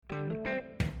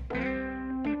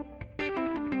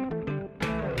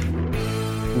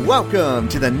Welcome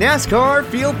to the NASCAR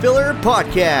Field Filler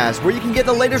Podcast, where you can get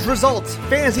the latest results,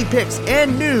 fantasy picks,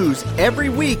 and news every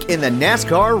week in the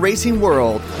NASCAR racing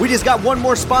world. We just got one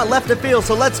more spot left to fill,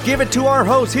 so let's give it to our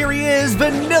host. Here he is,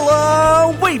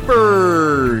 Vanilla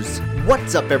Wafers.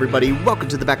 What's up, everybody? Welcome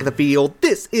to the back of the field.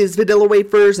 This is Vanilla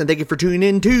Wafers, and thank you for tuning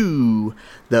in to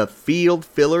the Field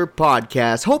Filler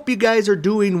Podcast. Hope you guys are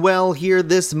doing well here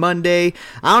this Monday.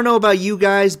 I don't know about you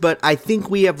guys, but I think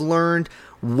we have learned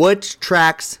which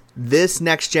tracks this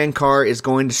next-gen car is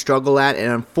going to struggle at,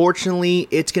 and unfortunately,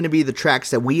 it's going to be the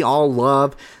tracks that we all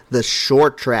love, the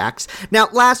short tracks. Now,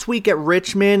 last week at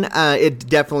Richmond, it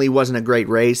definitely wasn't a great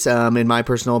race, in my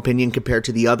personal opinion, compared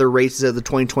to the other races of the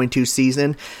 2022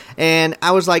 season, and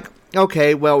I was like,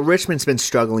 okay, well, Richmond's been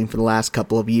struggling for the last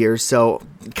couple of years, so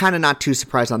kind of not too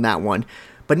surprised on that one.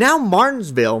 But now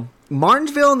Martinsville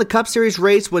in the Cup Series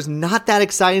race was not that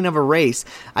exciting of a race.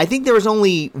 I think there was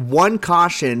only one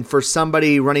caution for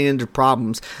somebody running into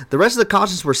problems. The rest of the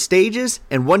cautions were stages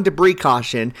and one debris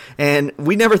caution, and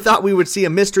we never thought we would see a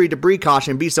mystery debris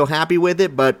caution, be so happy with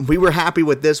it, but we were happy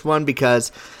with this one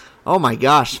because, oh my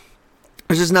gosh,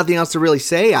 there's just nothing else to really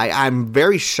say. I'm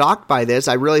very shocked by this.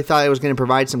 I really thought it was going to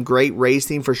provide some great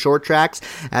racing for short tracks,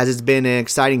 as it's been an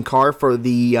exciting car for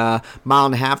the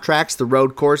mile-and-a-half tracks, the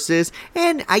road courses,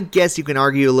 and I guess you can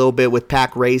argue a little bit with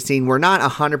pack racing. We're not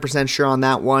 100% sure on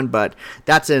that one, but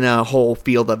that's in a whole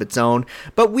field of its own.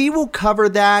 But we will cover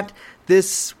that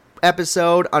this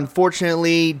episode.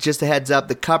 Unfortunately, just a heads up,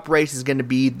 the Cup race is going to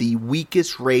be the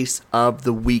weakest race of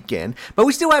the weekend. But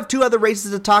we still have two other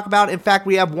races to talk about. In fact,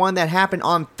 we have one that happened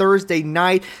on Thursday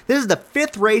night. This is the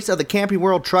fifth race of the Camping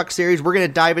World Truck Series. We're going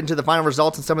to dive into the final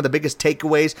results and some of the biggest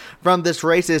takeaways from this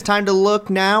race. It's time to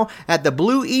look now at the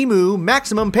Blue Emu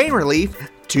Maximum Pain Relief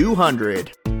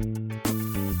 200.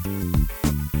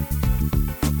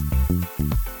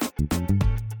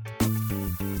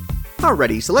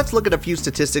 Alrighty, so let's look at a few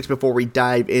statistics before we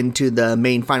dive into the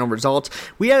main final results.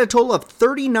 We had a total of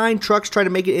 39 trucks try to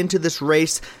make it into this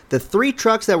race. The three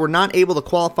trucks that were not able to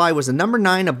qualify was the number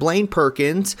 9 of Blaine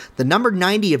Perkins, the number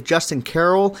 90 of Justin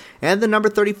Carroll, and the number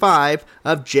 35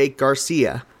 of Jake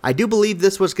Garcia. I do believe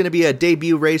this was going to be a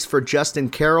debut race for Justin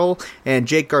Carroll and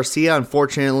Jake Garcia.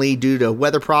 Unfortunately, due to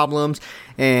weather problems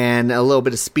and a little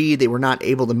bit of speed, they were not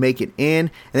able to make it in.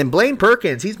 And then Blaine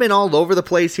Perkins, he's been all over the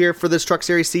place here for this Truck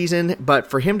Series season, but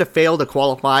for him to fail to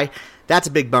qualify, that's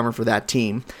a big bummer for that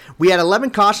team. We had 11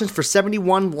 cautions for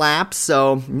 71 laps,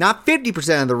 so not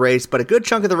 50% of the race, but a good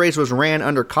chunk of the race was ran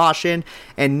under caution,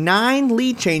 and 9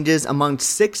 lead changes among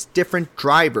 6 different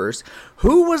drivers.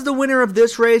 Who was the winner of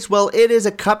this race? Well, it is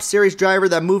a Cup Series driver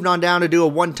that moved on down to do a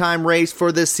one-time race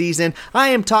for this season. I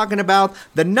am talking about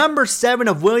the number 7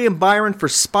 of William Byron for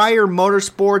Spire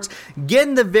Motorsports,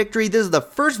 getting the victory. This is the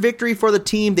first victory for the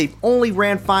team. They've only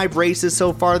ran 5 races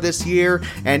so far this year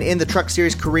and in the Truck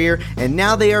Series career, and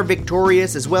now they are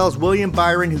victorious, as well as William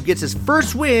Byron, who gets his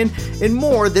first win in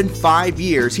more than 5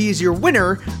 years. He is your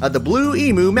winner of the Blue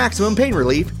Emu Maximum Pain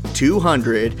Relief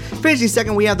 200. Finishing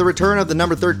second, we have the return of the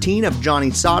number 13 of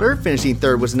Johnny Sauter. Finishing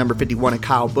third was the number 51 of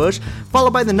Kyle Busch,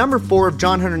 followed by the number 4 of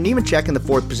John Hunter Nemechek in the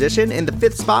 4th position. In the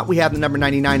 5th spot, we have the number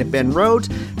 99 of Ben Rhodes.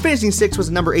 Finishing 6th was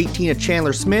the number 18 of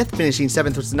Chandler Smith. Finishing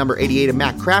 7th was the number 88 of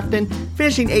Matt Crafton.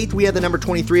 Finishing 8th, we had the number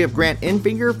 23 of Grant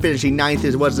Enfinger. Finishing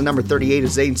 9th was the number 38 of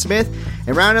Zane Smith.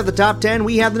 And rounding out the top 10,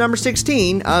 we have the number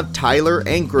 16 of Tyler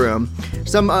Ankrum.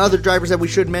 Some other drivers that we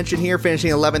should mention here,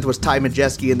 finishing 11th was Ty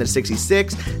Majeski in the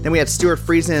 66. Then we had Stuart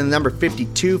Friesen in the number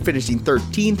 52, finishing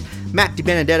 13th. Matt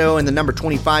DiBenedetto in the number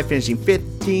 25, finishing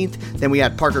 15th. Then we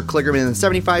had Parker Kligerman in the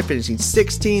 75, finishing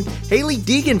 16th. Haley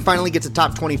Deegan finally gets a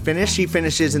top 20 finish. She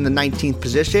finishes in the 19th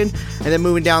position. And then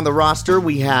moving down the roster,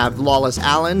 we have Lawless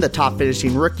Allen, the top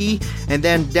finishing rookie. And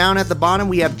then down at the bottom,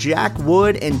 we have Jack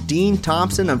Wood and Dean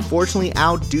Thompson, unfortunately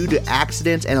out due to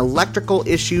accidents and electrical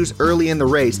issues early in the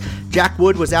race. Jack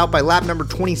Wood was out by lap number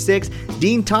 26.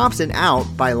 Dean Thompson out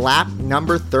by lap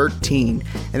number 13.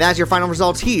 And that's your final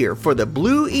results here for the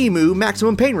Blue Emu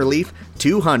Maximum Pain Relief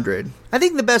 200. I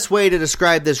think the best way to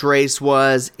describe this race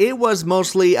was it was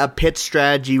mostly a pit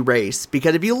strategy race,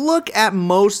 because if you look at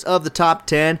most of the top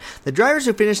 10, the drivers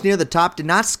who finished near the top did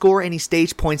not score any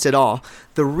stage points at all.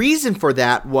 The reason for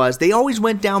that was they always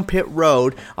went down pit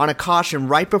road on a caution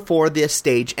right before the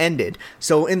stage ended.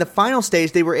 So in the final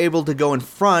stage, they were able to go in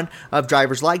front of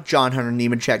drivers like John Hunter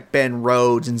Nemechek, Ben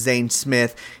Rhodes, and Zane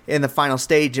Smith in the final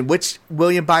stage, in which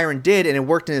William Byron did, and it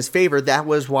worked in his favor. That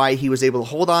was why he was able to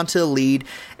hold on to the lead,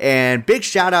 and big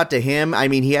shout out to him. I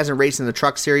mean, he hasn't raced in the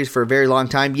Truck Series for a very long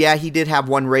time. Yeah, he did have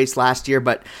one race last year,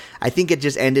 but I think it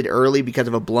just ended early because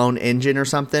of a blown engine or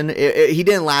something. He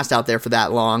didn't last out there for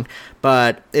that long,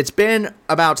 but it's been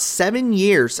about 6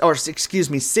 years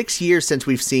since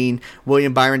we've seen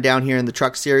William Byron down here in the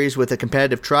Truck Series with a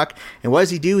competitive truck. And what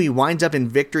does he do? He winds up in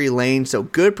victory lane. So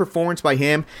good performance by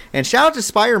him. And shout out to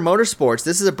Spire Motorsports.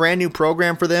 This is a brand new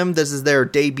program for them. This is their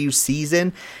debut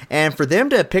season. And for them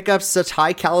to pick up such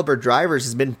high caliber drivers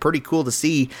has been pretty cool to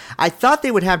see. I thought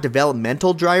they would have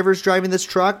developmental drivers driving this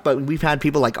truck, but we've had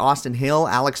people like Austin Hill,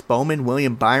 Alex Bowman,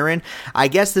 William Byron. I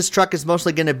guess this truck is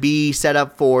mostly going to be set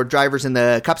up for drivers in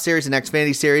the Cup Series and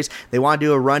Xfinity Series. They want to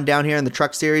do a run down here in the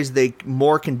Truck Series. They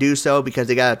more can do so because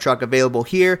they got a truck available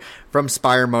here from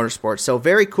Spire Motorsports. So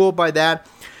very cool by that.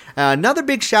 Another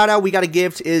big shout out we got to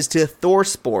give is to Thor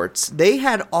Sports. They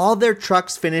had all their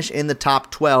trucks finish in the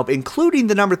top 12, including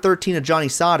the number 13 of Johnny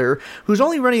Sauter, who's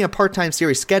only running a part-time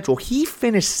series schedule. He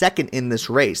finished second in this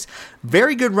race.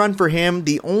 Very good run for him.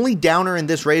 The only downer in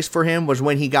this race for him was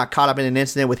when he got caught up in an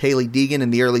incident with Hailie Deegan in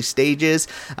the early stages.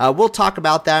 We'll talk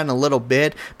about that in a little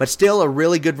bit, but still a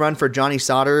really good run for Johnny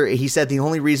Sauter. He said the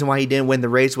only reason why he didn't win the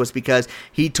race was because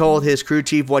he told his crew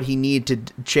chief what he needed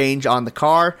to change on the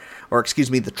car,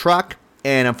 the truck,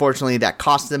 and unfortunately that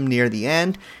cost them near the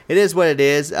end. It is what it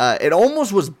is. It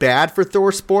almost was bad for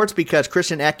Thor Sports because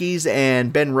Christian Eckes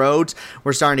and Ben Rhodes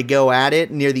were starting to go at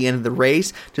it near the end of the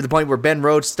race, to the point where Ben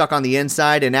Rhodes stuck on the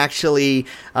inside and actually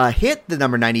hit the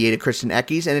number 98 of Christian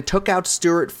Eckes, and it took out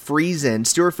Stuart Friesen.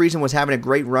 Stuart Friesen was having a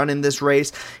great run in this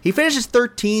race. He finishes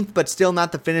 13th, but still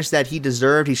not the finish that he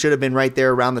deserved. He should have been right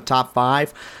there around the top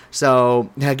 5. So,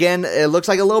 again, it looks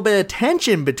like a little bit of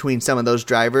tension between some of those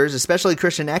drivers, especially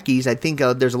Christian Eckes. I think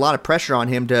there's a lot of pressure on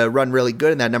him to run really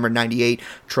good in that number 98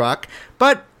 truck.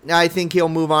 But I think he'll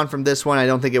move on from this one. I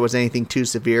don't think it was anything too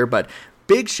severe. But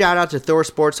big shout out to Thor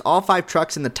Sports. All 5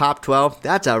 trucks in the top 12.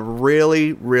 That's a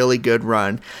really, really good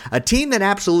run. A team that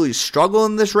absolutely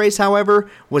struggled in this race,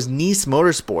 however, was Niece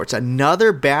Motorsports.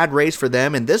 Another bad race for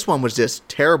them. And this one was just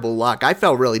terrible luck. I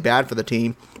felt really bad for the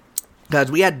team, because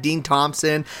we had Dean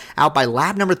Thompson out by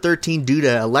lap number 13 due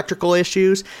to electrical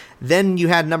issues. Then you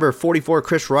had number 44,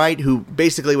 Chris Wright, who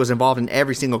basically was involved in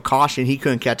every single caution. He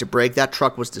couldn't catch a break. That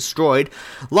truck was destroyed.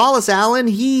 Lawless Allen,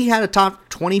 he had a top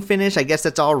 20 finish. I guess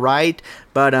that's all right,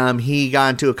 but he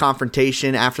got into a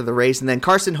confrontation after the race. And then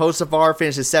Carson Hocevar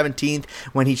finished 17th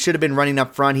when he should have been running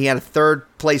up front. He had a third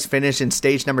place finish in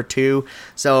stage number 2.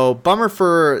 So bummer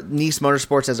for Niece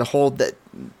Motorsports as a whole. That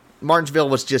Martinsville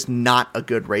was just not a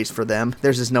good race for them.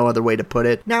 There's just no other way to put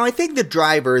it. Now, I think the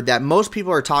driver that most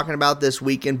people are talking about this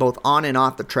weekend, both on and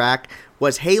off the track,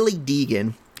 was Hailie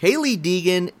Deegan. Hailie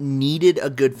Deegan needed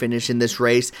a good finish in this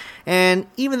race, and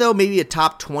even though maybe a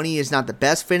top 20 is not the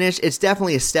best finish, it's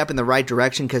definitely a step in the right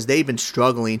direction because they've been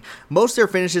struggling. Most of their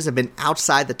finishes have been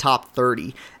outside the top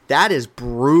 30. That is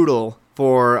brutal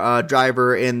for a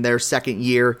driver in their second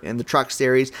year in the Truck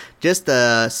Series. Just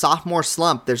a sophomore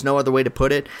slump. There's no other way to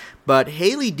put it. But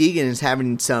Hailie Deegan is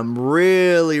having some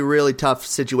really, really tough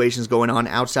situations going on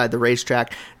outside the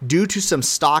racetrack due to some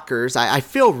stalkers. I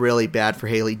feel really bad for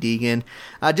Hailie Deegan.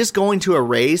 Just going to a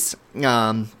race,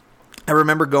 I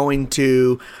remember going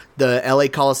to the LA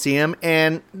Coliseum,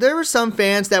 and there were some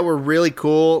fans that were really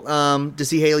cool to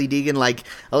see Hailie Deegan. Like,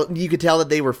 you could tell that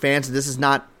they were fans. This is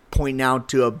not pointing out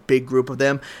to a big group of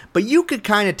them, but you could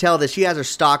kind of tell that she has her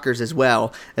stalkers as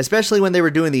well, especially when they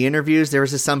were doing the interviews. There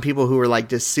was just some people who were like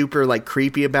just super like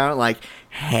creepy about it, like,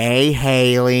 "Hey,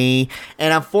 Hailie."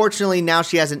 And unfortunately now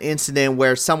she has an incident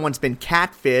where someone's been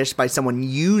catfished by someone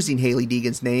using Hailie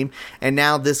Deegan's name, and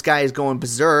now this guy is going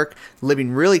berserk,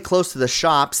 living really close to the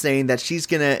shop, saying that he is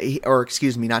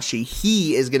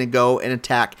gonna go and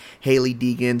attack Hailie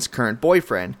Deegan's current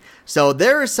boyfriend. So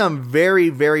there are some very,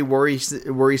 very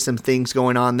worrisome things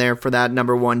going on there for that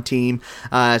number 1 team.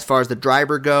 As far as the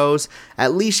driver goes,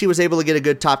 at least she was able to get a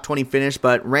good top 20 finish,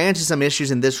 but ran into some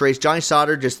issues in this race. Johnny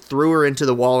Sauter just threw her into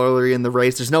the wall earlier in the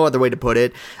race. There's no other way to put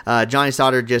it. Johnny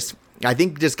Sauter just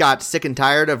got sick and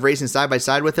tired of racing side by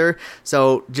side with her,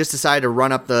 so just decided to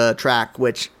run up the track,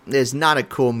 which is not a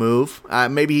cool move.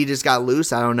 Maybe he just got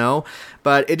loose, I don't know.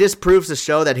 But it just proves to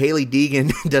show that Hailie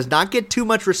Deegan does not get too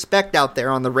much respect out there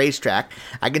on the racetrack.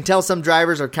 I can tell some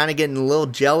drivers are kind of getting a little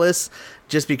jealous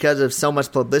just because of so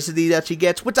much publicity that she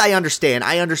gets, which I understand.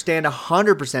 I understand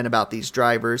 100% about these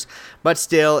drivers, but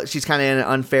still, she's kind of in an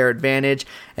unfair advantage.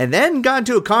 And then got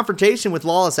into a confrontation with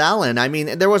Lawless Allen. I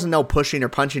mean, there wasn't no pushing or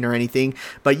punching or anything,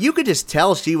 but you could just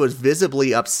tell she was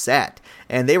visibly upset.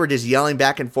 and they were just yelling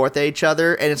back and forth at each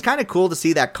other. And it's kind of cool to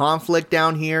see that conflict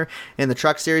down here in the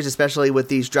Truck Series, especially with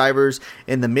these drivers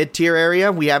in the mid-tier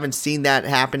area. We haven't seen that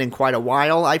happen in quite a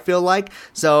while, I feel like.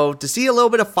 So to see a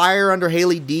little bit of fire under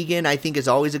Hailie Deegan, I think is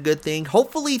always a good thing.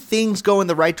 Hopefully things go in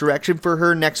the right direction for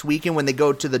her next weekend when they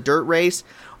go to the dirt race.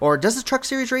 Or does the Truck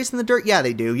Series race in the dirt? Yeah,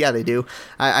 they do.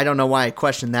 I don't know why I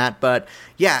question that. But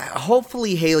yeah,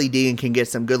 hopefully Hailie Deegan can get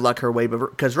some good luck her way.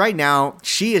 Because right now,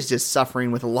 she is just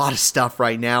suffering with a lot of stuff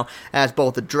right now as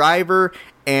both a driver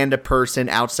and a person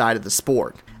outside of the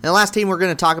sport. And the last team we're going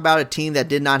to talk about, a team that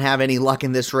did not have any luck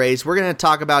in this race. We're going to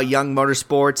talk about Young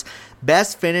Motorsports.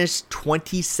 Best finish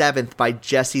 27th by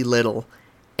Jesse Little.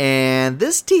 And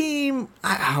this team,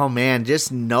 oh man,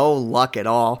 just no luck at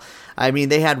all. I mean,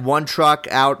 they had one truck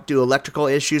out due to electrical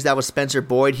issues. That was Spencer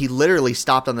Boyd. He literally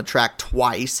stopped on the track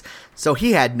twice. So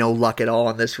he had no luck at all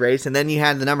in this race. And then you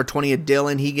had the number 20 of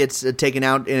Dillon. He gets taken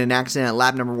out in an accident at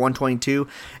lap number 122.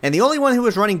 And the only one who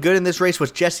was running good in this race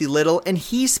was Jesse Little. And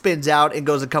he spins out and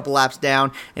goes a couple laps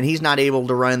down. And he's not able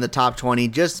to run in the top 20.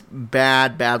 Just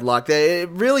bad luck. It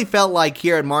really felt like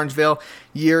here at Martinsville,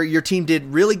 your team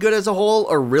did really good as a whole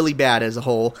or really bad as a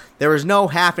whole. There was no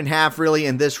half and half really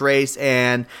in this race.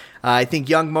 And I think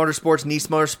Young Motorsports, Niece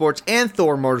Motorsports, and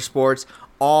Thor Motorsports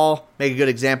all make a good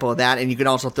example of that. And you can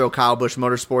also throw Kyle Busch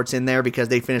Motorsports in there because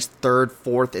they finished 3rd,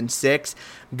 4th, and 6th.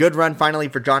 Good run finally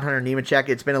for John Hunter Nemechek.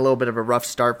 It's been a little bit of a rough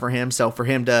start for him, so for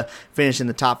him to finish in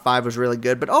the top 5 was really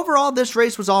good. But overall, this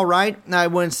race was all right. I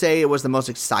wouldn't say it was the most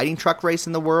exciting truck race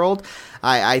in the world.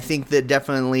 I think that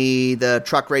definitely the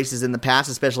truck races in the past,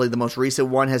 especially the most recent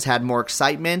one, has had more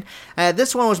excitement.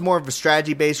 This one was more of a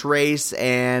strategy-based race,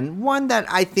 and one that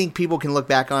I think people can look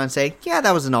back on and say, yeah,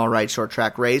 that was an all right short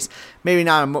track race. Maybe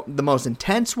not the most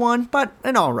intense one, but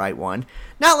an all right one.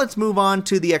 Now let's move on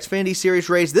to the Xfinity Series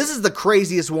race. This is the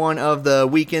craziest one of the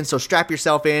weekend, so strap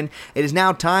yourself in. It is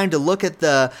now time to look at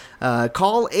the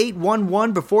Call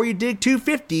 811 Before You Dig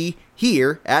 250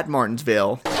 here at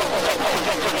Martinsville.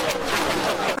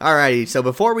 Alrighty, so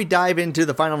before we dive into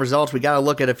the final results, we got to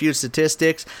look at a few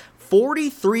statistics.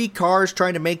 43 cars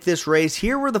trying to make this race.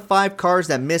 Here were the 5 cars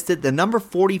that missed it. The number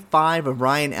 45 of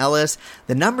Ryan Ellis,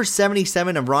 the number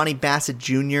 77 of Ronnie Bassett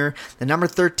Jr., the number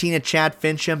 13 of Chad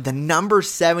Fincham, the number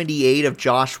 78 of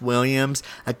Josh Williams.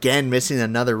 Again, missing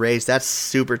another race. That's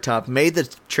super tough. Made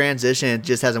the transition, it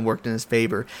just hasn't worked in his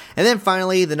favor. And then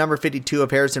finally, the number 52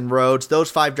 of Harrison Rhodes. Those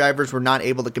 5 drivers were not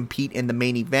able to compete in the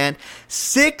main event.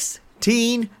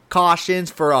 16 cautions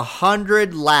for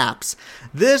 100 laps.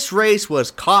 This race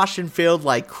was caution filled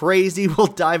like crazy. We'll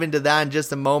dive into that in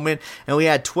just a moment. And we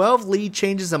had 12 lead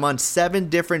changes among 7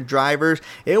 different drivers.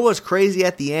 It was crazy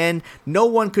at the end. No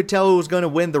one could tell who was going to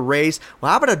win the race.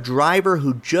 Well, how about a driver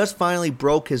who just finally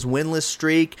broke his winless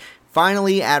streak?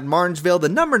 Finally, at Martinsville, the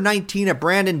number 19 of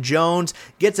Brandon Jones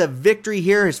gets a victory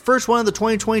here. His first one of the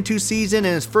 2022 season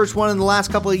and his first one in the last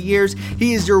couple of years.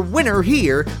 He is your winner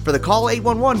here for the Call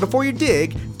 811 Before You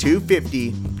Dig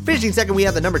 250. Finishing second, we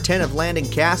have the number 10 of Landon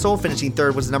Castle. Finishing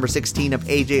third was the number 16 of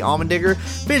AJ Allmendinger.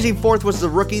 Finishing fourth was the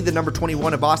rookie, the number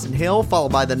 21 of Austin Hill,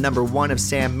 followed by the number 1 of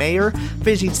Sam Mayer.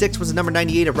 Finishing sixth was the number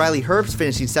 98 of Riley Herbst.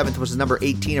 Finishing seventh was the number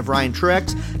 18 of Ryan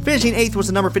Truex. Finishing eighth was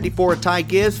the number 54 of Ty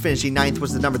Gibbs. Finishing ninth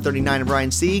was the number 39 of Ryan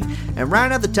Sieg. And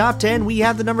rounding out the top 10, we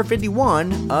have the number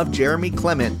 51 of Jeremy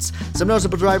Clements. Some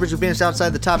noticeable drivers who finished outside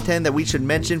the top 10 that we should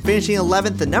mention. Finishing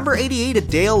 11th, the number 88 of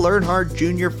Dale Earnhardt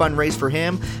Jr. Fun race for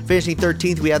him. Finishing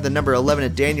 13th, we have the number 11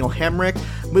 of Daniel Hemrick.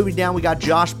 Moving down, we got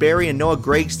Josh Berry and Noah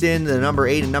Gragson, the number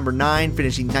 8 and number 9,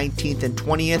 finishing 19th and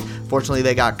 20th. Fortunately,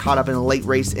 they got caught up in a late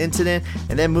race incident.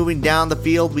 And then moving down the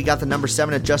field, we got the number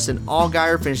 7 of Justin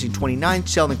Allgaier, finishing 29th.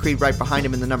 Sheldon Creed right behind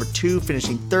him in the number 2,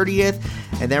 finishing 30th.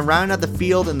 And then rounding out the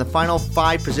field in the final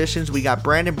 5 positions, we got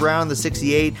Brandon Brown, the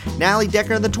 68, Natalie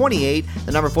Decker, the 28,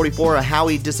 the number 44 of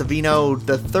Howie DiSavino,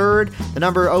 the 3rd, the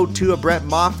number 02 of Brett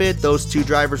Moffitt. Those 2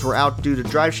 drivers were out due to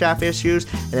drive shaft issues.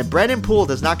 And then Brendan Poole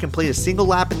does not complete a single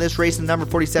lap in this race in the number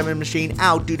 47 machine,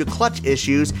 out due to clutch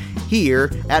issues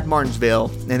here at Martinsville.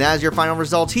 And that is your final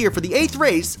results here for the 8th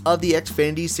race of the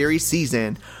Xfinity Series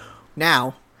season.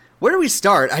 Now, where do we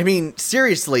start? I mean,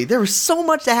 seriously, there was so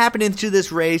much that happened into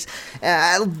this race.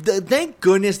 Thank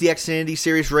goodness the Xfinity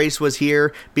Series race was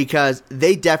here because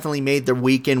they definitely made their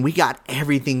weekend. We got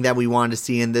everything that we wanted to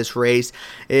see in this race.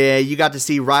 You got to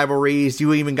see rivalries.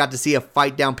 You even got to see a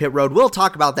fight down pit road. We'll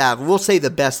talk about that. We'll save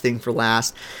the best thing for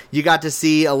last. You got to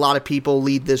see a lot of people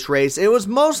lead this race. It was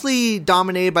mostly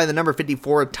dominated by the number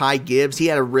 54 of Ty Gibbs. He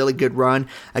had a really good run.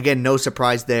 Again, no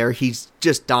surprise there. He's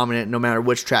just dominant no matter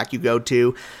which track you go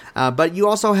to. But you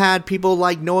also had people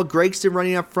like Noah Gragson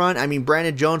running up front. I mean,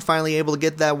 Brandon Jones finally able to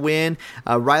get that win.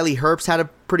 Riley Herbst had a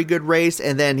pretty good race.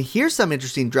 And then here's some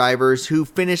interesting drivers who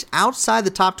finished outside the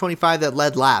top 25 that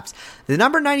led laps. The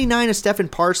number 99 is Stephen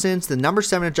Parsons, the number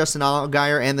 7 is Justin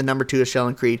Allgaier, and the number 2 is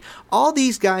Sheldon Creed. All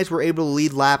these guys were able to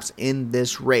lead laps in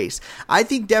this race. I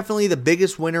think definitely the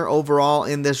biggest winner overall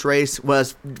in this race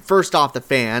was, first off, the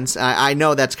fans. I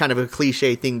know that's kind of a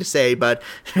cliche thing to say, but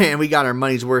man, we got our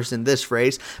money's worth in this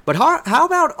race. But how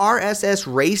about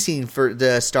RSS Racing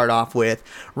to start off with?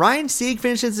 Ryan Sieg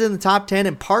finishes in the top 10,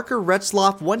 and Parker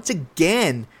Retzlaff once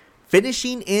again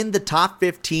finishing in the top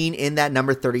 15 in that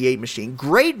number 38 machine.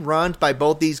 Great runs by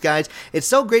both these guys. It's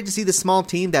so great to see the small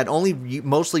team that only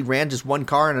mostly ran just one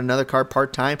car and another car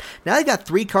part-time. Now they got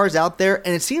 3 cars out there,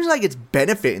 and it seems like it's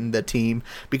benefiting the team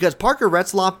because Parker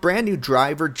Retzlaff, brand new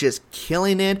driver, just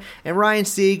killing it, and Ryan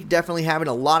Sieg definitely having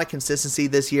a lot of consistency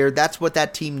this year. That's what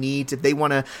that team needs if they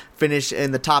want to finish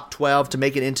in the top 12 to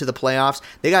make it into the playoffs.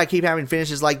 They got to keep having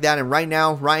finishes like that, and right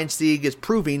now Ryan Sieg is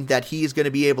proving that he is going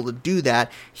to be able to do that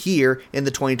here in the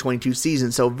 2022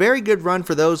 season. So very good run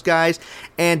for those guys,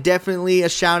 and definitely a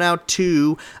shout out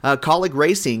to Kaulig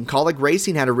Racing. Kaulig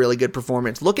Racing had a really good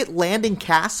performance. Look at Landon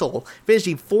Castle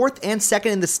finishing 4th and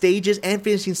 2nd in the stages and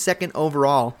finishing 2nd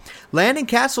overall. Landon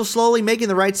Castle slowly making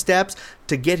the right steps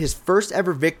to get his first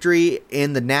ever victory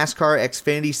in the NASCAR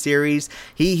Xfinity Series.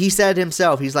 He said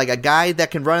himself, he's like a guy that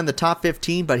can run in the top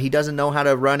 15, but he doesn't know how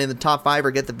to run in the top 5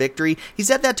 or get the victory. He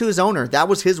said that to his owner. That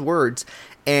was his words.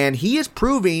 And he is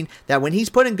proving that when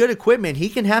he's put in good equipment, he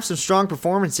can have some strong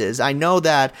performances. I know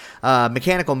that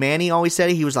Mechanical Manny always said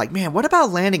it. He was like, man, what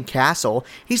about Landon Castle?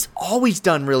 He's always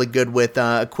done really good with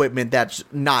equipment that's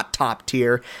not top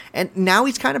tier. And now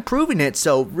he's kind of proving it.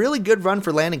 So really good run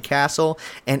for Landon Castle.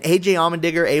 And AJ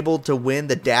Allmendinger able to win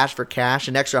the Dash for Cash,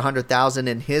 an extra $100,000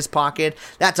 in his pocket.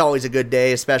 That's always a good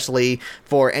day, especially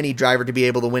for any driver to be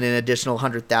able to win an additional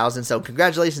 $100,000. So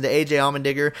congratulations to AJ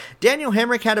Allmendinger. Daniel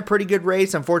Hemrick had a pretty good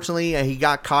race. Unfortunately, he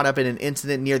got caught up in an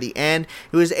incident near the end.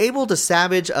 He was able to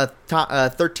salvage a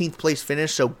 13th place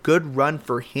finish, so good run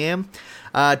for him.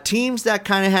 Teams that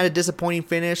kind of had a disappointing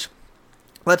finish.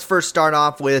 Let's first start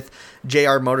off with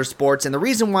JR Motorsports, and the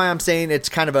reason why I'm saying it's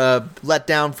kind of a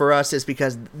letdown for us is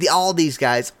because all these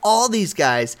guys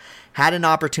had an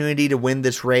opportunity to win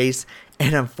this race,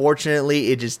 and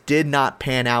unfortunately, it just did not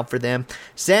pan out for them.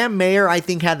 Sam Mayer, I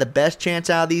think, had the best chance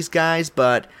out of these guys,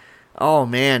 but oh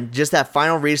man, just that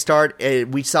final restart,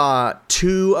 we saw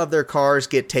 2 of their cars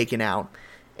get taken out.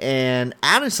 And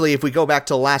honestly, if we go back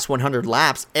to the last 100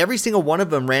 laps, every single one of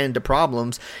them ran into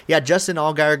problems. Yeah, Justin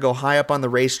Allgaier go high up on the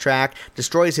racetrack,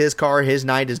 destroys his car, his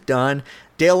night is done.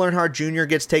 Dale Earnhardt Jr.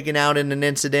 gets taken out in an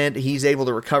incident. He's able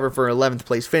to recover for an 11th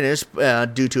place finish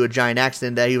due to a giant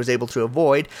accident that he was able to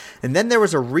avoid. And then there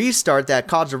was a restart that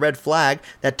caused a red flag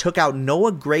that took out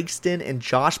Noah Gragson and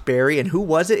Josh Berry. And who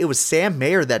was it? It was Sam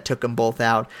Mayer that took them both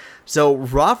out. So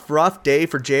rough day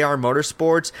for JR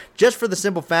Motorsports, just for the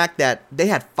simple fact that they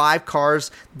had 5 cars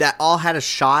that all had a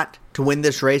shot to win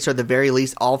this race, or at the very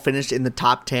least all finished in the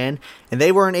top 10, and they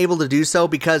weren't able to do so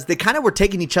because they kind of were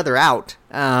taking each other out.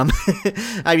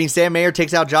 I mean, Sam Mayer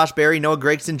takes out Josh Berry, Noah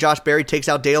Gragson, Josh Berry takes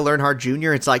out Dale Earnhardt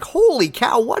Jr. It's like, holy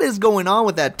cow, what is going on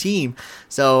with that team?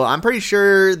 So I'm pretty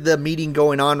sure the meeting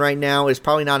going on right now is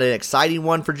probably not an exciting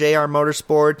one for JR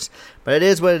Motorsports, but it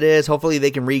is what it is. Hopefully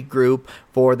they can regroup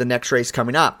for the next race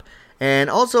coming up.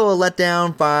 And also a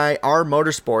letdown by R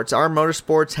Motorsports. R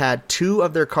Motorsports had 2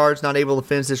 of their cars not able to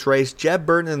finish this race. Jeb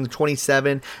Burton in the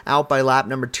 27 out by lap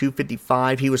number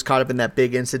 255. He was caught up in that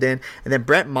big incident. And then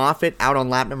Brett Moffitt out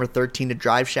on lap number 13 to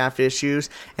drive shaft issues.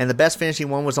 And the best finishing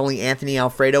one was only Anthony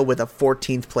Alfredo with a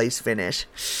 14th place finish.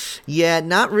 Yeah,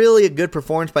 not really a good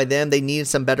performance by them. They needed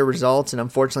some better results, and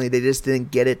unfortunately they just didn't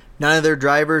get it. None of their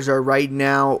drivers are right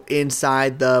now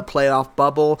inside the playoff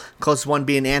bubble. Closest one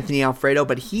being Anthony Alfredo,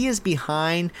 but he is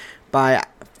behind by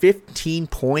 15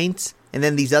 points. And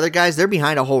then these other guys, they're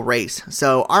behind a whole race.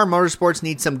 So our Motorsports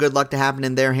needs some good luck to happen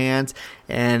in their hands.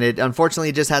 And it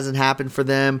unfortunately just hasn't happened for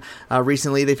them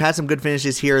recently. They've had some good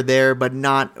finishes here or there, but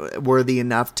not worthy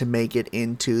enough to make it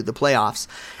into the playoffs.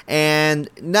 And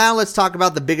now let's talk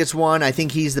about the biggest one. I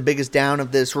think he's the biggest down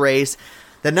of this race.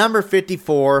 The number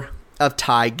 54 of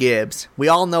Ty Gibbs. We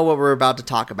all know what we're about to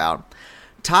talk about.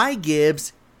 Ty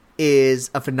Gibbs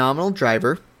is a phenomenal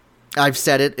driver. I've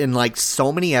said it in like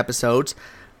so many episodes,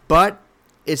 but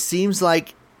it seems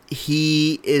like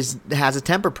he has a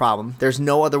temper problem. There's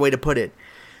no other way to put it.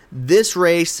 This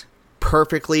race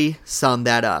perfectly summed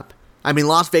that up. I mean,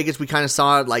 Las Vegas, we kind of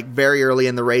saw it like very early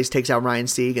in the race, takes out Ryan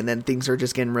Sieg, and then things are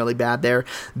just getting really bad there.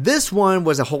 This one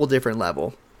was a whole different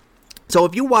level. So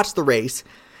if you watch the race,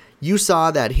 you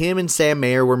saw that him and Sam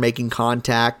Mayer were making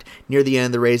contact near the end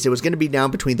of the race. It was going to be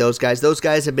down between those guys. Those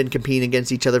guys have been competing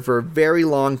against each other for a very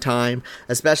long time,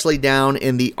 especially down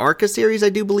in the ARCA series, I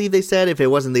do believe they said. If it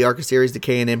wasn't the ARCA series, the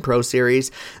K&N Pro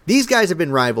series. These guys have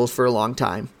been rivals for a long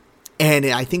time. And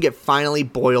I think it finally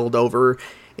boiled over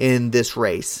in this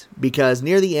race, because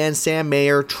near the end, Sam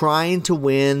Mayer trying to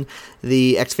win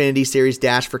the Xfinity Series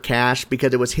Dash for Cash,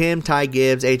 because it was him, Ty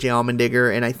Gibbs, AJ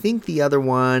Allmendinger, and I think the other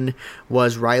one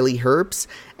was Riley Herbst,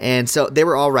 and so they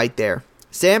were all right there.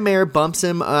 Sam Mayer bumps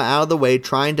him out of the way,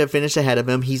 trying to finish ahead of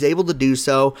him. He's able to do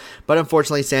so, but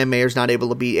unfortunately Sam Mayer's not able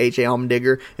to beat AJ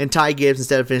Allmendinger, and Ty Gibbs,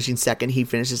 instead of finishing second, he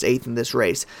finishes 8th in this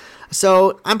race.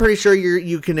 So I'm pretty sure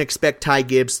you can expect Ty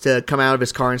Gibbs to come out of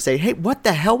his car and say, hey, what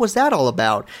the hell was that all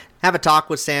about? Have a talk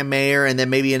with Sam Mayer, and then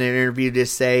maybe in an interview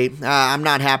just say, I'm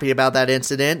not happy about that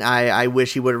incident. I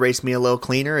wish he would have raced me a little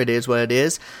cleaner. It is what it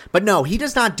is. But no, he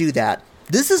does not do that.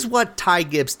 This is what Ty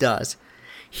Gibbs does.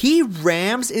 He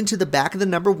rams into the back of the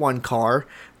number 1 car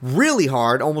really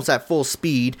hard, almost at full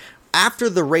speed. After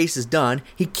the race is done,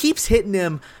 he keeps hitting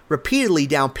him repeatedly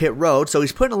down pit road, so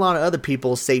he's putting a lot of other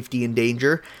people's safety in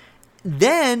danger.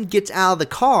 Then gets out of the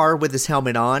car with his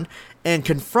helmet on and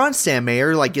confronts Sam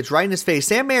Mayer, like gets right in his face.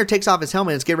 Sam Mayer takes off his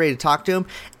helmet and is getting ready to talk to him,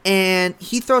 and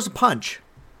he throws a punch.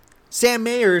 Sam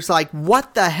Mayer's like,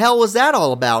 what the hell was that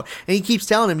all about? And he keeps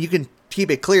telling him, you can keep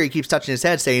it clear. He keeps touching his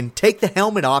head saying, take the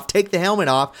helmet off,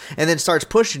 and then starts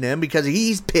pushing him because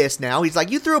he's pissed now. He's like,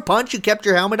 you threw a punch, you kept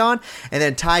your helmet on. And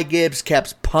then Ty Gibbs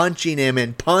kept punching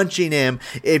him.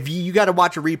 If you got to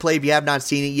watch a replay if you have not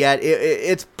seen it yet,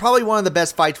 it's probably one of the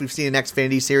best fights we've seen in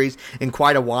Xfinity Series in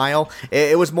quite a while.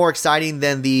 It was more exciting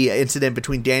than the incident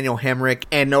between Daniel Hemrick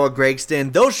and Noah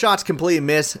Gragson. Those shots completely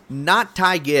missed, not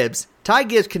Ty Gibbs. Ty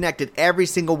Gibbs connected every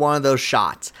single one of those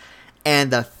shots.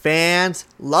 And the fans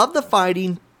love the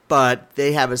fighting, but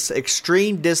they have an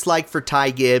extreme dislike for Ty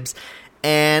Gibbs.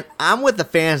 And I'm with the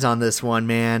fans on this one,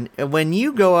 man. When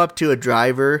you go up to a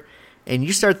driver and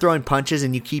you start throwing punches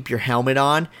and you keep your helmet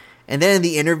on, and then in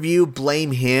the interview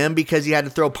blame him because he had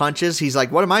to throw punches, he's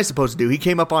like, what am I supposed to do? He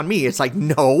came up on me. It's like,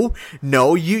 no,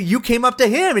 you came up to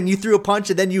him and you threw a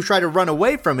punch, and then you try to run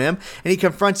away from him, and he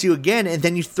confronts you again, and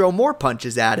then you throw more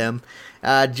punches at him.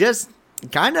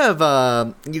 Kind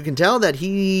of, you can tell that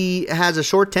he has a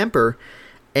short temper.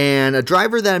 And a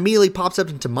driver that immediately pops up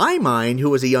into my mind,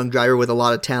 who was a young driver with a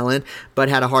lot of talent, but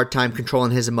had a hard time controlling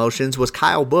his emotions, was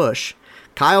Kyle Busch.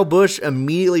 Kyle Busch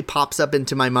immediately pops up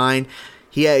into my mind.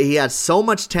 He had so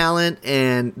much talent,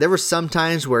 and there were some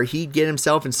times where he'd get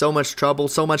himself in so much trouble,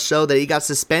 so much so that he got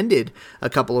suspended a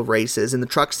couple of races in the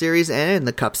Truck Series and in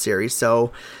the Cup Series.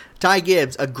 So Ty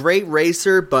Gibbs, a great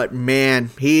racer, but man,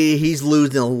 he's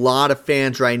losing a lot of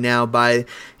fans right now by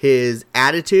his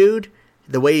attitude,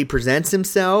 the way he presents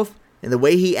himself, and the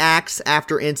way he acts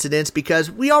after incidents,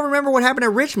 because we all remember what happened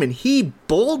at Richmond. He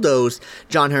bulldozed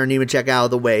John Hunter Nemechek out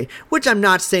of the way, which I'm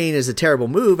not saying is a terrible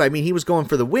move. I mean, he was going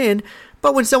for the win,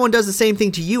 but when someone does the same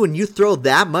thing to you and you throw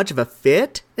that much of a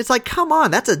fit, it's like, come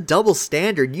on, that's a double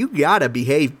standard. You gotta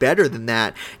behave better than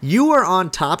that. You are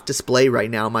on top display right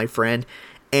now, my friend.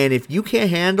 And if you can't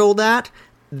handle that,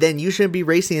 then you shouldn't be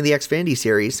racing in the Xfinity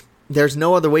Series. There's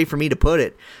no other way for me to put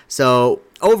it. So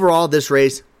overall, this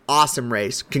race, awesome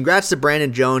race. Congrats to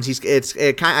Brandon Jones.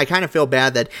 I kind of feel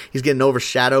bad that he's getting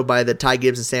overshadowed by the Ty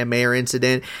Gibbs and Sam Mayer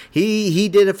incident. He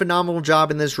did a phenomenal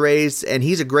job in this race, and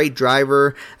he's a great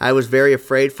driver. I was very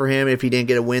afraid for him. If he didn't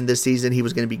get a win this season, he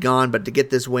was going to be gone. But to get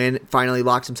this win, finally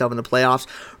locks himself in the playoffs,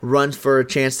 runs for a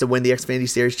chance to win the Xfinity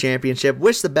Series championship.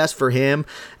 Wish the best for him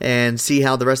and see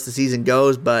how the rest of the season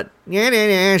goes. But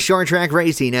short track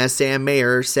racing, as Sam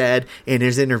Mayer said in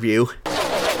his interview.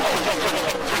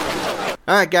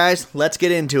 Alright guys, let's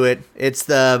get into it. It's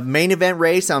the main event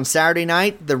race on Saturday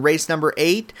night, the race number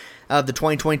 8 of the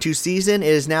 2022 season. It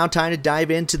is now time to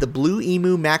dive into the Blue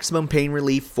Emu Maximum Pain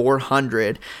Relief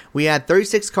 400. We had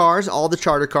 36 cars, all the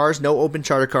charter cars, no open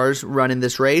charter cars running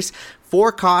this race.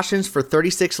 4 cautions for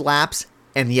 36 laps,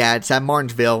 and yeah, it's at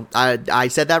Martinsville. I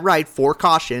said that right, 4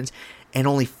 cautions, and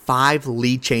only 5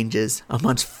 lead changes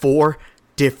amongst 4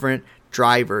 different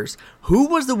drivers. Who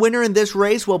was the winner in this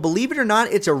race? Well, believe it or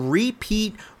not, it's a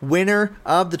repeat winner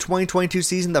of the 2022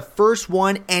 season, the first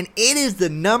one, and it is the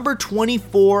number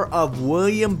 24 of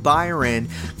William Byron.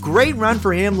 Great run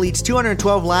for him, leads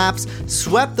 212 laps,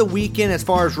 swept the weekend as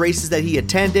far as races that he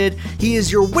attended. He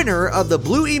is your winner of the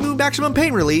Blue Emu Maximum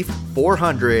Pain Relief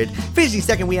 400. Finishing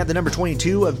second, we have the number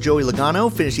 22 of Joey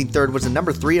Logano. Finishing third was the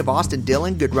number 3 of Austin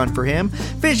Dillon. Good run for him.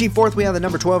 Finishing fourth, we have the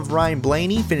number 12 of Ryan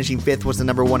Blaney. Finishing fifth was the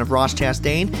number 1 of Ross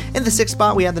Chastain. And the the 6th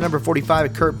spot, we had the number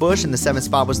 45 of Kurt Busch, and the 7th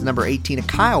spot was the number 18 of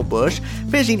Kyle Busch.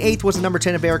 Finishing 8th was the number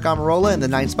 10 of Eric Almirola, and the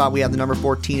 9th spot, we have the number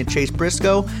 14 of Chase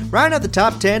Briscoe. Rounding out the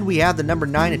top 10, we have the number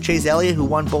 9 of Chase Elliott, who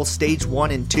won both stage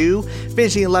 1 and 2.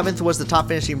 Finishing 11th was the top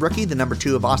finishing rookie, the number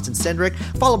 2 of Austin Cindric,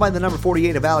 followed by the number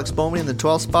 48 of Alex Bowman in the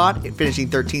 12th spot. Finishing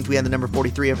 13th, we had the number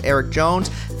 43 of Eric Jones.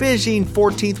 Finishing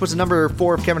 14th was the number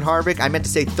 4 of Kevin Harvick. I meant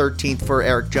to say 13th for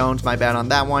Eric Jones, my bad on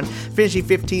that one. Finishing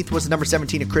 15th was the number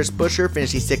 17 of Chris Buescher.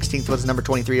 Finishing 16th was the number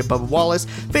 23 of Bubba Wallace.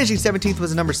 Finishing 17th was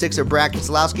the number 6 of Brad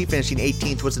Keselowski. Finishing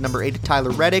 18th was the number 8 of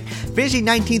Tyler Reddick. Finishing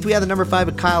 19th, we had the number 5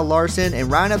 of Kyle Larson.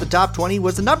 And rounding out the top 20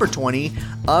 was the number 20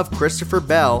 of Christopher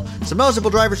Bell. Some notable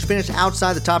drivers finished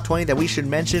outside the top 20 that we should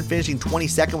mention. Finishing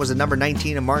 22nd was the number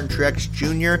 19 of Martin Truex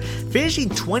Jr. Finishing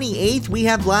 28th, we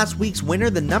have last week's winner,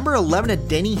 the number 11 of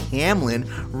Denny Hamlin.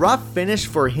 Rough finish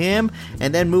for him.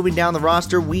 And then moving down the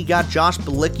roster, we got Josh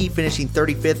Bilicki finishing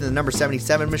 35th in the number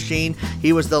 77 machine.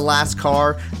 He was the last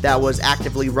car that was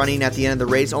actively running at the end of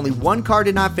the race. Only one car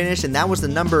did not finish, and that was the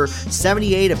number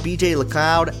 78 of BJ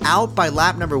LeCloud, out by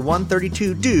lap number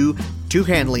 132 due to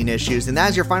handling issues. And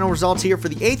that's your final results here for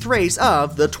the 8th race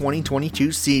of the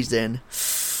 2022 season.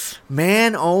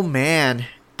 Man, oh man.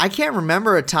 I can't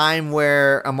remember a time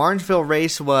where a Martinsville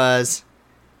race was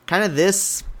kind of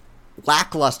this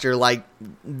lackluster. Like,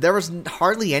 there was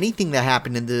hardly anything that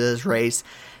happened into this race.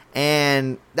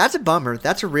 And that's a bummer.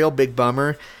 That's a real big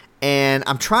bummer. And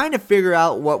I'm trying to figure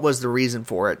out what was the reason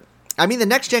for it. I mean, the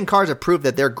next-gen cars have proved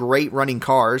that they're great running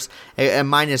cars,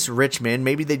 minus Richmond.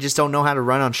 Maybe they just don't know how to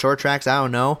run on short tracks. I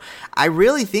don't know. I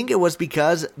really think it was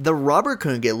because the rubber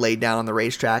couldn't get laid down on the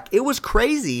racetrack. It was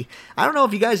crazy. I don't know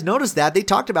if you guys noticed that. They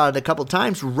talked about it a couple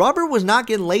times. Rubber was not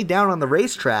getting laid down on the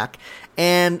racetrack.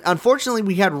 And unfortunately,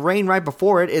 we had rain right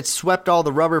before it. It swept all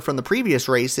the rubber from the previous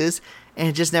races, and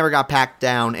it just never got packed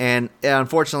down. And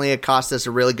unfortunately, it cost us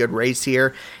a really good race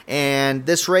here. And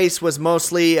this race was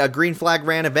mostly a green flag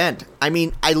ran event. I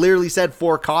mean, I literally said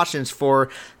 4 cautions for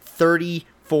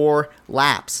 34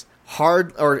 laps.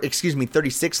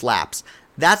 36 laps.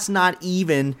 That's not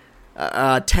even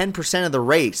 10% of the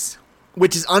race,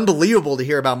 which is unbelievable to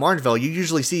hear about Martinsville. You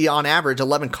usually see, on average,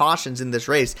 11 cautions in this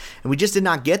race, and we just did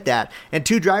not get that. And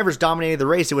 2 drivers dominated the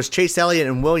race. It was Chase Elliott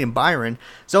and William Byron.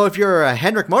 So if you're a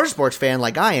Hendrick Motorsports fan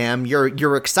like I am,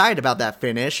 you're excited about that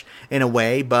finish in a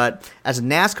way, but as a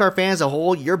NASCAR fan as a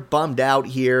whole, you're bummed out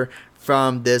here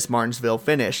from this Martinsville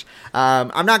finish.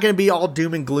 I'm not going to be all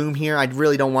doom and gloom here. I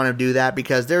really don't want to do that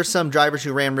because there's some drivers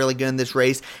who ran really good in this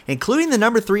race, including the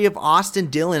number 3 of Austin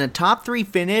Dillon, a top 3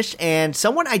 finish, and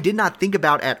someone I did not think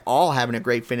about at all having a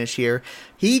great finish here.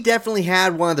 He definitely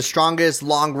had one of the strongest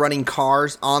long-running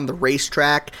cars on the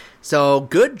racetrack. So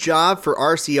good job for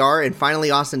RCR, and finally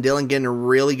Austin Dillon getting a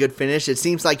really good finish. It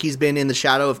seems like he's been in the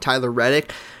shadow of Tyler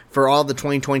Reddick for all the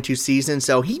 2022 season,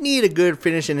 so he needed a good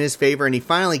finish in his favor, and he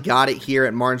finally got it here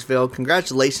at Martinsville.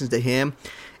 Congratulations to him.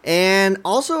 And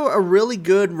also a really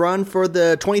good run for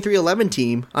the 2311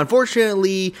 team.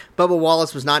 Unfortunately, Bubba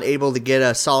Wallace was not able to get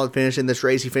a solid finish in this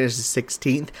race. He finished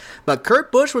 16th, but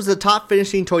Kurt Busch was the top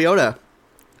finishing Toyota.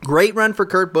 Great run for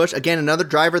Kurt Busch. Again, another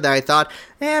driver that I thought,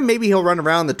 maybe he'll run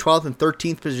around the 12th and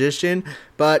 13th position.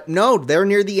 But no, they're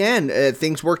near the end.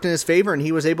 Things worked in his favor, and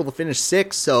he was able to finish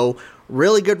 6th. So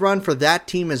really good run for that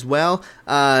team as well.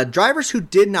 Drivers who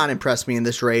did not impress me in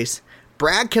this race,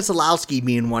 Brad Keselowski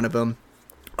being one of them.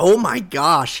 Oh my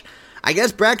gosh. I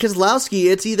guess Brad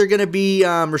Keselowski, it's either going to be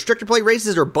restrictor plate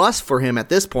races or bust for him at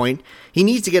this point. He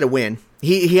needs to get a win.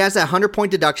 He has that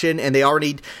 100-point deduction, and they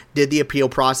already did the appeal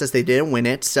process. They didn't win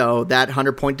it, so that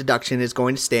 100-point deduction is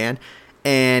going to stand.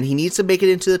 And he needs to make it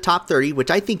into the top 30,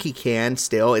 which I think he can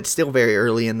still. It's still very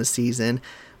early in the season.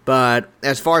 But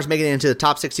as far as making it into the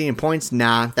top 16 in points,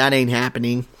 nah, that ain't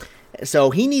happening.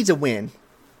 So he needs a win.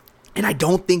 And I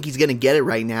don't think he's going to get it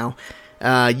right now.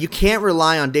 You can't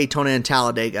rely on Daytona and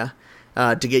Talladega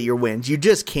to get your wins. You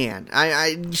just can't.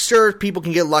 I'm sure people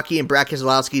can get lucky, and Brad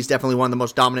Keselowski is definitely one of the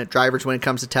most dominant drivers when it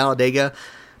comes to Talladega,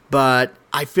 but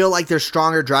I feel like there's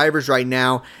stronger drivers right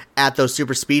now at those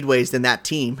super speedways than that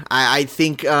team. I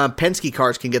think Penske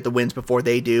cars can get the wins before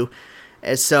they do.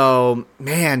 So,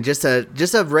 man, just a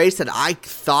race that I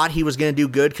thought he was going to do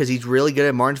good because he's really good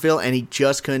at Martinsville, and he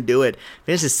just couldn't do it.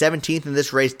 Finishes 17th in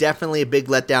this race. Definitely a big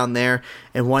letdown there.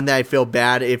 and one that I feel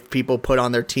bad if people put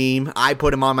on their team. I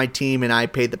put him on my team, and I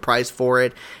paid the price for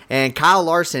it. And Kyle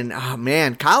Larson, oh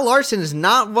man, Kyle Larson is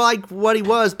not like what he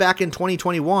was back in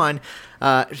 2021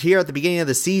 here at the beginning of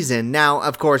the season. Now,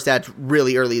 of course, that's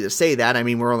really early to say that. I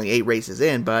mean, we're only 8 races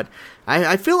in, but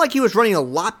I feel like he was running a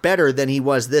lot better than he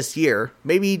was this year.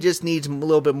 Maybe he just needs a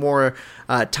little bit more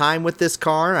time with this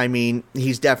car. I mean,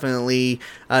 he's definitely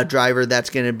a driver that's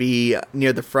going to be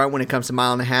near the front when it comes to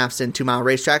 1.5 and 2 mile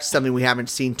racetracks, something we haven't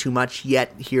seen too much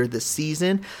yet here this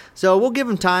season. So we'll give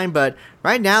him time, but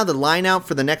right now the line out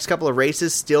for the next couple of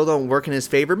races still don't work in his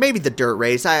favor. Maybe the dirt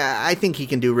race. I think he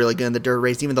can do really good in the dirt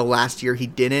race, even though last year he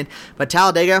didn't. But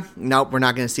Talladega, nope, we're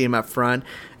not going to see him up front.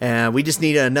 We just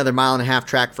need another 1.5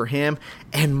 track for him.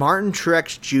 And Martin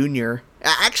Truex Jr.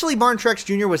 Actually, Martin Truex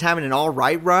Jr. was having an all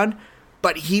right run,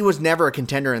 but he was never a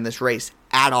contender in this race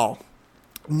at all.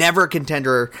 Never a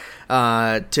contender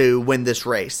to win this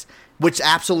race, which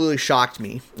absolutely shocked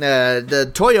me.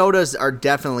 The Toyotas are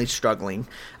definitely struggling.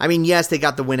 I mean, yes, they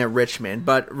got the win at Richmond,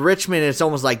 but Richmond, it's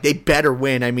almost like they better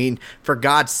win. I mean, for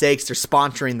God's sakes, they're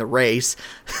sponsoring the race.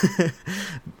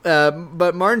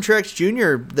 But Martin Truex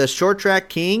Jr., the short track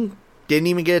king, didn't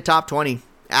even get a top 20.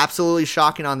 Absolutely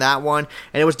shocking on that one.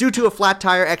 And it was due to a flat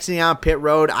tire exiting out of pit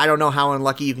road. I don't know how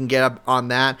unlucky you can get up on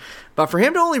that. But for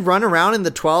him to only run around in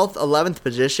the 12th, 11th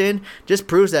position just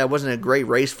proves that it wasn't a great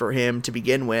race for him to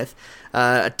begin with.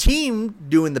 A team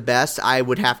doing the best, I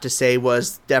would have to say,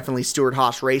 was definitely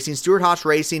Stewart-Haas Racing. Stewart-Haas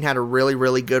Racing had a really,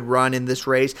 really good run in this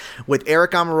race with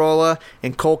Eric Almirola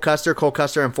and Cole Custer. Cole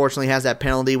Custer, unfortunately, has that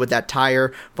penalty with that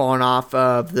tire falling off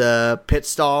of the pit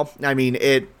stall. I mean,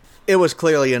 it was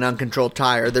clearly an uncontrolled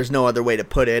tire. There's no other way to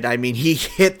put it. I mean, he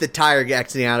hit the tire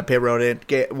exiting out of pit road and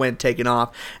it went taken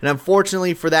off. And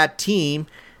unfortunately for that team,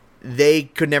 they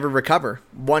could never recover.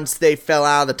 Once they fell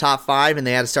out of the top 5 and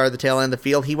they had to start at the tail end of the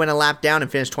field, he went a lap down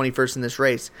and finished 21st in this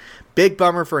race. Big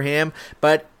bummer for him.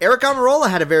 But Eric Almirola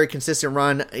had a very consistent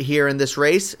run here in this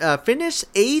race. Finished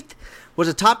 8th. Was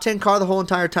a top 10 car the whole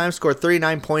entire time, scored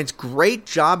 39 points. Great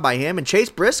job by him. And Chase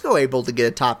Briscoe able to get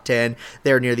a top 10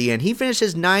 there near the end. He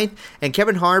finishes 9th. And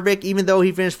Kevin Harvick, even though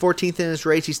he finished 14th in this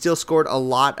race, he still scored a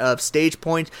lot of stage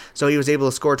points. So he was able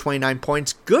to score 29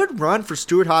 points. Good run for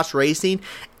Stewart-Haas Racing.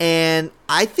 And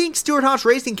I think Stewart-Haas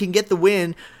Racing can get the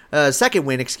win. Second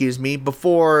win,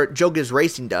 before Joe Gibbs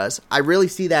Racing does. I really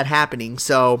see that happening.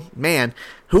 So, man,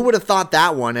 who would have thought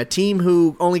that one? A team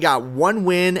who only got 1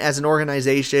 win as an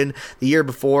organization the year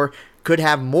before could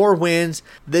have more wins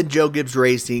than Joe Gibbs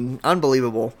Racing.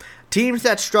 Unbelievable. Teams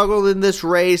that struggled in this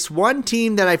race, one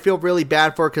team that I feel really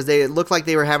bad for because it looked like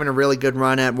they were having a really good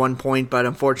run at one point, but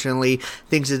unfortunately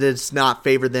things did not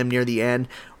favor them near the end,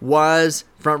 was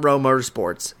Front Row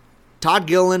Motorsports. Todd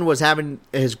Gilliland was having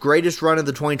his greatest run of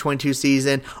the 2022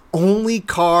 season. Only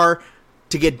car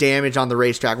to get damage on the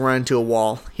racetrack, run into a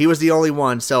wall. He was the only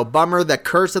one. So bummer, the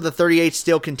curse of the 38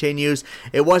 still continues.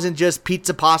 It wasn't just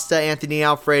Pizza Pasta Anthony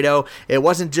Alfredo. It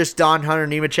wasn't just Don Hunter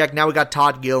Nemechek. Now we got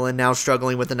Todd Gilliland now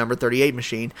struggling with the number 38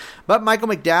 machine. But Michael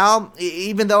McDowell,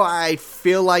 even though I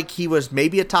feel like he was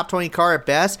maybe a top 20 car at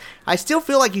best, I still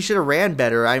feel like he should have ran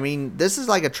better. I mean, this is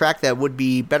like a track that would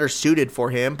be better suited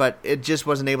for him, but it just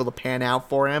wasn't able to pan out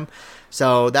for him.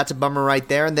 So that's a bummer right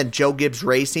there. And then Joe Gibbs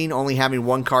Racing only having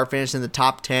 1 car finish in the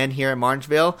top 10 here at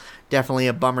Martinsville. Definitely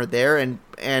a bummer there. And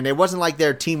it wasn't like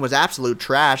their team was absolute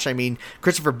trash. I mean,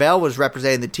 Christopher Bell was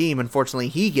representing the team. Unfortunately,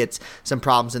 he gets some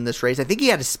problems in this race. I think he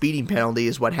had a speeding penalty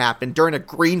is what happened during a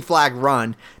green flag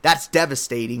run. That's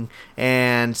devastating.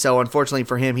 And so unfortunately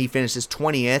for him, he finishes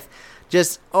 20th.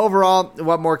 Just overall,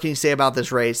 what more can you say about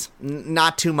this race?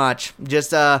 Not too much.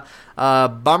 Just a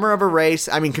bummer of a race.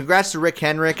 I mean, congrats to Rick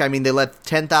Hendrick. I mean, they led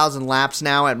 10,000 laps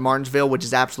now at Martinsville, which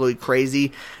is absolutely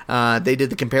crazy. They did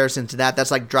the comparison to that.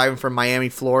 That's like driving from Miami,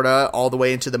 Florida, all the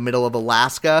way into the middle of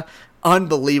Alaska.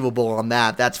 Unbelievable on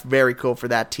that. That's very cool for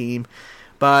that team.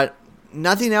 But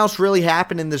nothing else really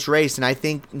happened in this race, and I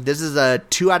think this is a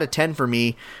 2 out of 10 for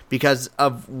me because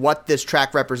of what this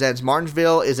track represents.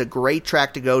 Martinsville is a great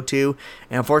track to go to,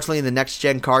 and unfortunately the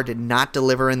next-gen car did not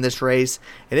deliver in this race.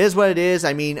 It is what it is.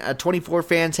 I mean, 24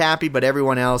 fans happy, but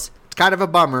everyone else, it's kind of a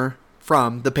bummer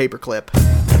from the Paperclip.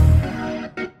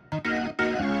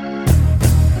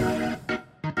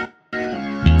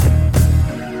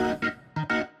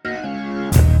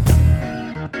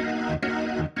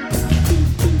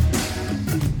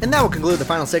 And that will conclude the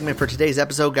final segment for today's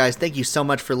episode, guys. Thank you so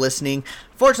much for listening.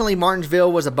 Fortunately,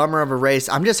 Martinsville was a bummer of a race.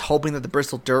 I'm just hoping that the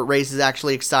Bristol Dirt Race is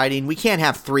actually exciting. We can't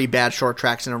have 3 bad short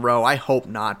tracks in a row. I hope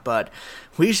not, but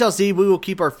we shall see. We will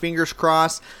keep our fingers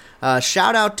crossed.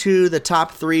 Shout out to the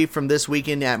top 3 from this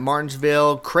weekend at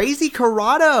Martinsville. Crazy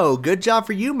Corrado, good job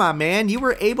for you, my man. You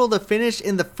were able to finish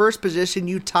in the first position.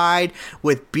 You tied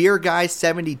with Beer Guy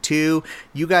 72.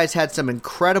 You guys had some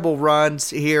incredible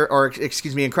runs here,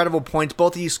 incredible points.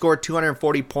 Both of you scored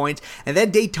 240 points. And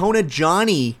then Daytona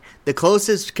Johnny, the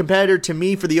closest competitor to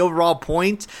me for the overall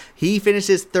points, he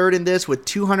finishes third in this with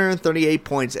 238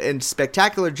 points. And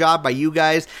spectacular job by you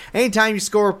guys. Anytime you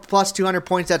score plus 200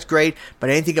 points, that's great. But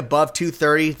anything above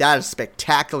 230, that is a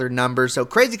spectacular number. So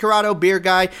Crazy Corrado, Beer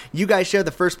Guy, you guys share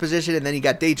the first position. And then you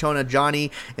got Daytona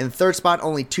Johnny in the third spot,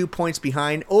 only 2 points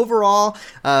behind. Overall,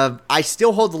 I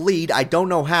still hold the lead. I don't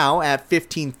know how, at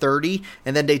 1530.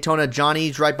 And then Daytona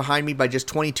Johnny's right behind me by just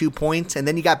 22 points. And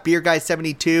then you got Beer Guy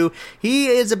 72. He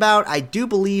is about, I do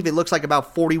believe it looks like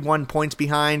about 41 points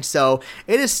behind. So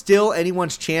it is still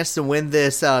anyone's chance to win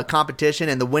this competition,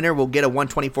 and the winner will get a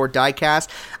 124 diecast.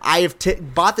 I have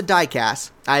bought the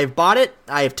diecast. I have bought it.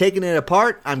 I have taken it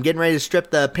apart. I'm getting ready to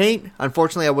strip the paint.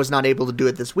 Unfortunately, I was not able to do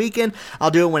it this weekend.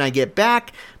 I'll do it when I get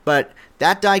back. But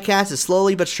that diecast is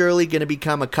slowly but surely going to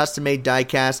become a custom-made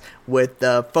diecast with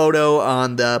the photo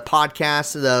on the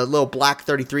podcast, the little black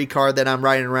 33 card that I'm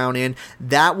riding around in.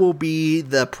 That will be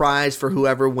the prize for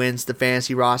whoever wins the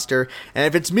fantasy roster. And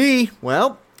if it's me,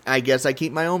 well, I guess I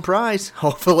keep my own prize.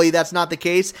 Hopefully that's not the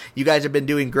case. You guys have been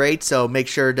doing great, so make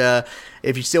sure to,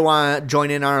 if you still want to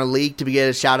join in on our league to get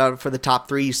a shout out for the top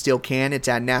 3, you still can. It's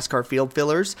at NASCAR Field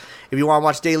Fillers. If you want to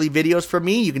watch daily videos from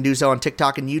me, you can do so on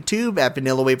TikTok and YouTube at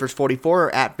Vanilla Wafers 44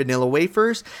 or at Vanilla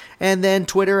Wafers. And then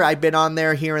Twitter, I've been on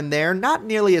there here and there, not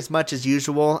nearly as much as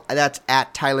usual. That's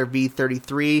at Tyler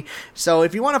V33. So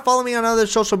if you want to follow me on other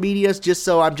social medias, just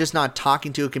so I'm just not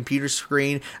talking to a computer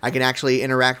screen, I can actually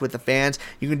interact with the fans,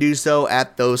 you can do so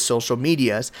at those social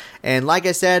medias. And like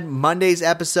I said, Monday's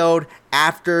episode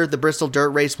after the Bristol Dirt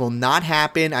Race will not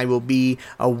happen. I will be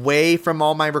away from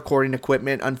all my recording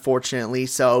equipment, unfortunately,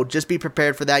 so just be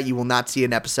prepared for that. You will not see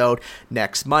an episode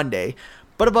next Monday.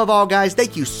 But above all, guys,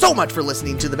 thank you so much for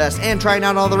listening to the best and trying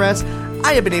out all the rest.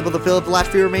 I have been able to fill up the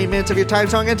last few remaining minutes of your time,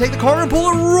 so I'm going to take the car and pull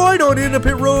it right on into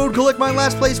pit road, collect my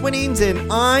last place winnings,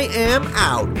 and I am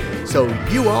out. So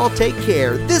you all take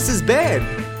care. This has been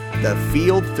the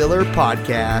Field Filler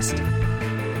Podcast.